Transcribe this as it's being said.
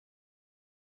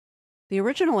The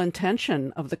original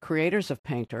intention of the creators of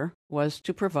Painter was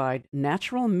to provide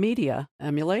natural media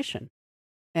emulation,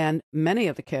 and many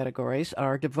of the categories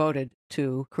are devoted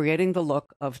to creating the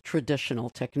look of traditional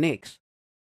techniques.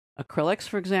 Acrylics,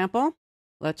 for example,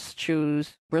 let's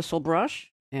choose bristle brush,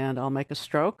 and I'll make a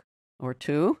stroke or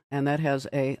two, and that has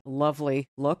a lovely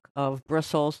look of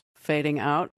bristles fading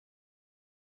out.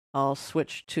 I'll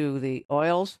switch to the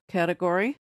oils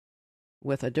category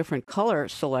with a different color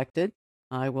selected.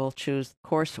 I will choose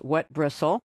coarse wet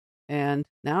bristle, and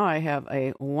now I have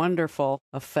a wonderful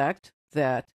effect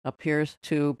that appears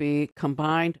to be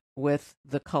combined with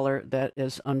the color that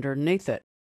is underneath it.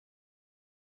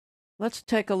 Let's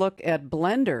take a look at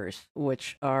blenders,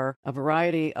 which are a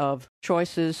variety of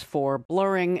choices for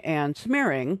blurring and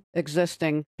smearing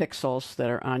existing pixels that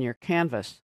are on your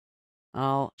canvas.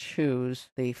 I'll choose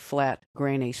the flat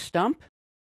grainy stump,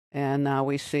 and now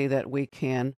we see that we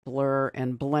can blur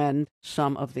and blend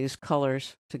some of these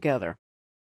colors together.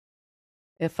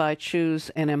 If I choose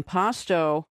an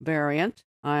impasto variant,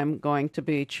 I'm going to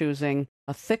be choosing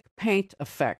a thick paint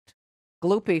effect.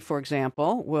 Gloopy, for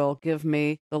example, will give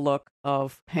me the look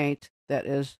of paint that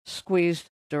is squeezed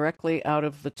directly out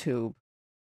of the tube.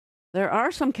 There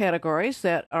are some categories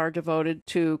that are devoted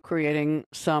to creating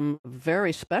some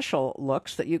very special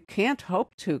looks that you can't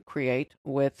hope to create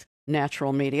with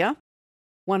natural media.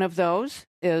 One of those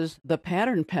is the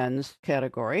pattern pens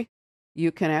category.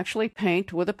 You can actually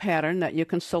paint with a pattern that you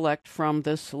can select from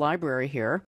this library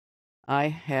here. I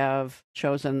have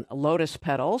chosen lotus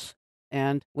petals,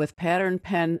 and with pattern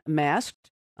pen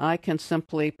masked, I can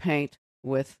simply paint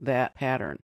with that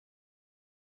pattern.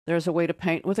 There's a way to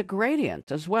paint with a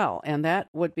gradient as well, and that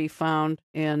would be found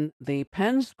in the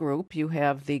pens group. You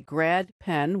have the grad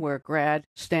pen, where grad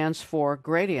stands for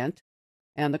gradient,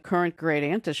 and the current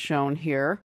gradient is shown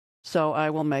here, so I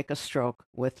will make a stroke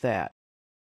with that.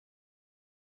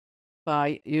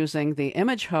 By using the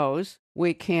image hose,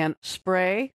 we can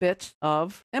spray bits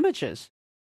of images.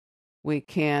 We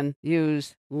can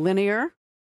use linear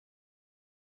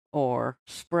or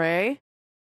spray,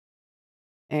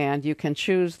 and you can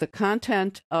choose the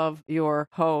content of your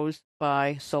hose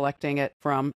by selecting it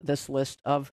from this list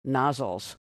of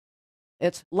nozzles.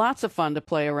 It's lots of fun to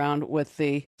play around with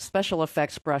the special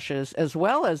effects brushes as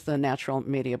well as the natural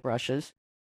media brushes.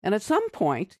 And at some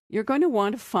point, you're going to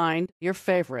want to find your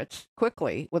favorites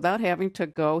quickly without having to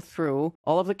go through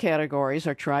all of the categories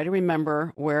or try to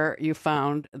remember where you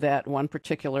found that one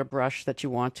particular brush that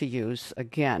you want to use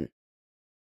again.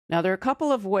 Now, there are a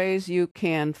couple of ways you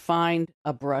can find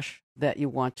a brush that you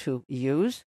want to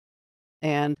use.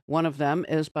 And one of them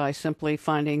is by simply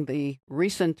finding the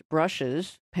Recent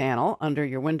Brushes panel under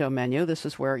your window menu. This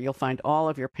is where you'll find all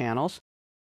of your panels.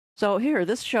 So here,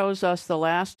 this shows us the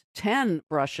last 10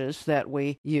 brushes that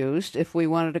we used. If we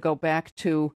wanted to go back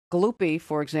to Gloopy,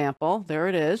 for example, there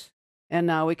it is. And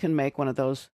now we can make one of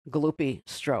those Gloopy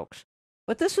strokes.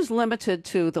 But this is limited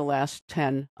to the last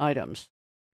 10 items.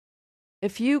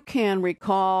 If you can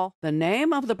recall the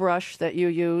name of the brush that you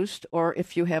used, or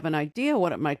if you have an idea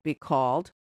what it might be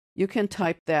called, you can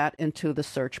type that into the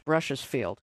Search Brushes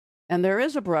field. And there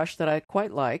is a brush that I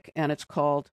quite like, and it's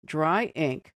called Dry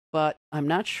Ink, but I'm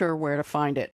not sure where to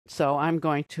find it. So I'm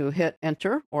going to hit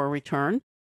Enter or Return.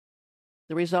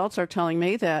 The results are telling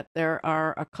me that there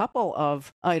are a couple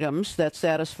of items that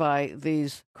satisfy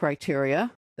these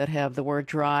criteria that have the word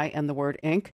dry and the word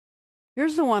ink.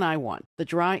 Here's the one I want, the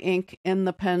dry ink in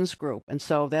the pens group. And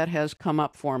so that has come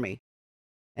up for me.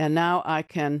 And now I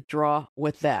can draw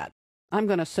with that. I'm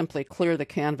going to simply clear the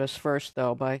canvas first,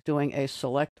 though, by doing a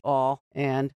Select All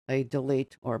and a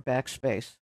Delete or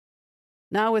Backspace.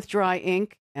 Now with dry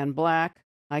ink and black,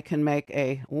 I can make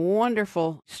a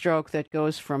wonderful stroke that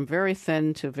goes from very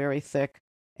thin to very thick.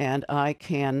 And I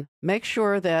can make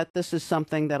sure that this is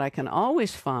something that I can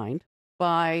always find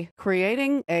by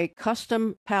creating a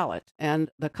custom palette.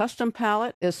 And the custom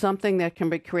palette is something that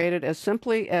can be created as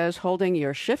simply as holding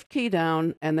your Shift key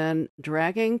down and then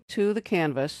dragging to the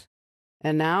canvas.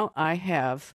 And now I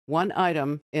have one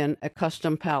item in a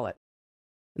custom palette.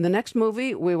 In the next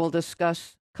movie, we will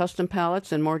discuss custom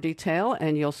palettes in more detail,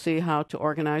 and you'll see how to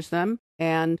organize them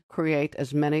and create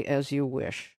as many as you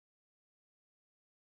wish.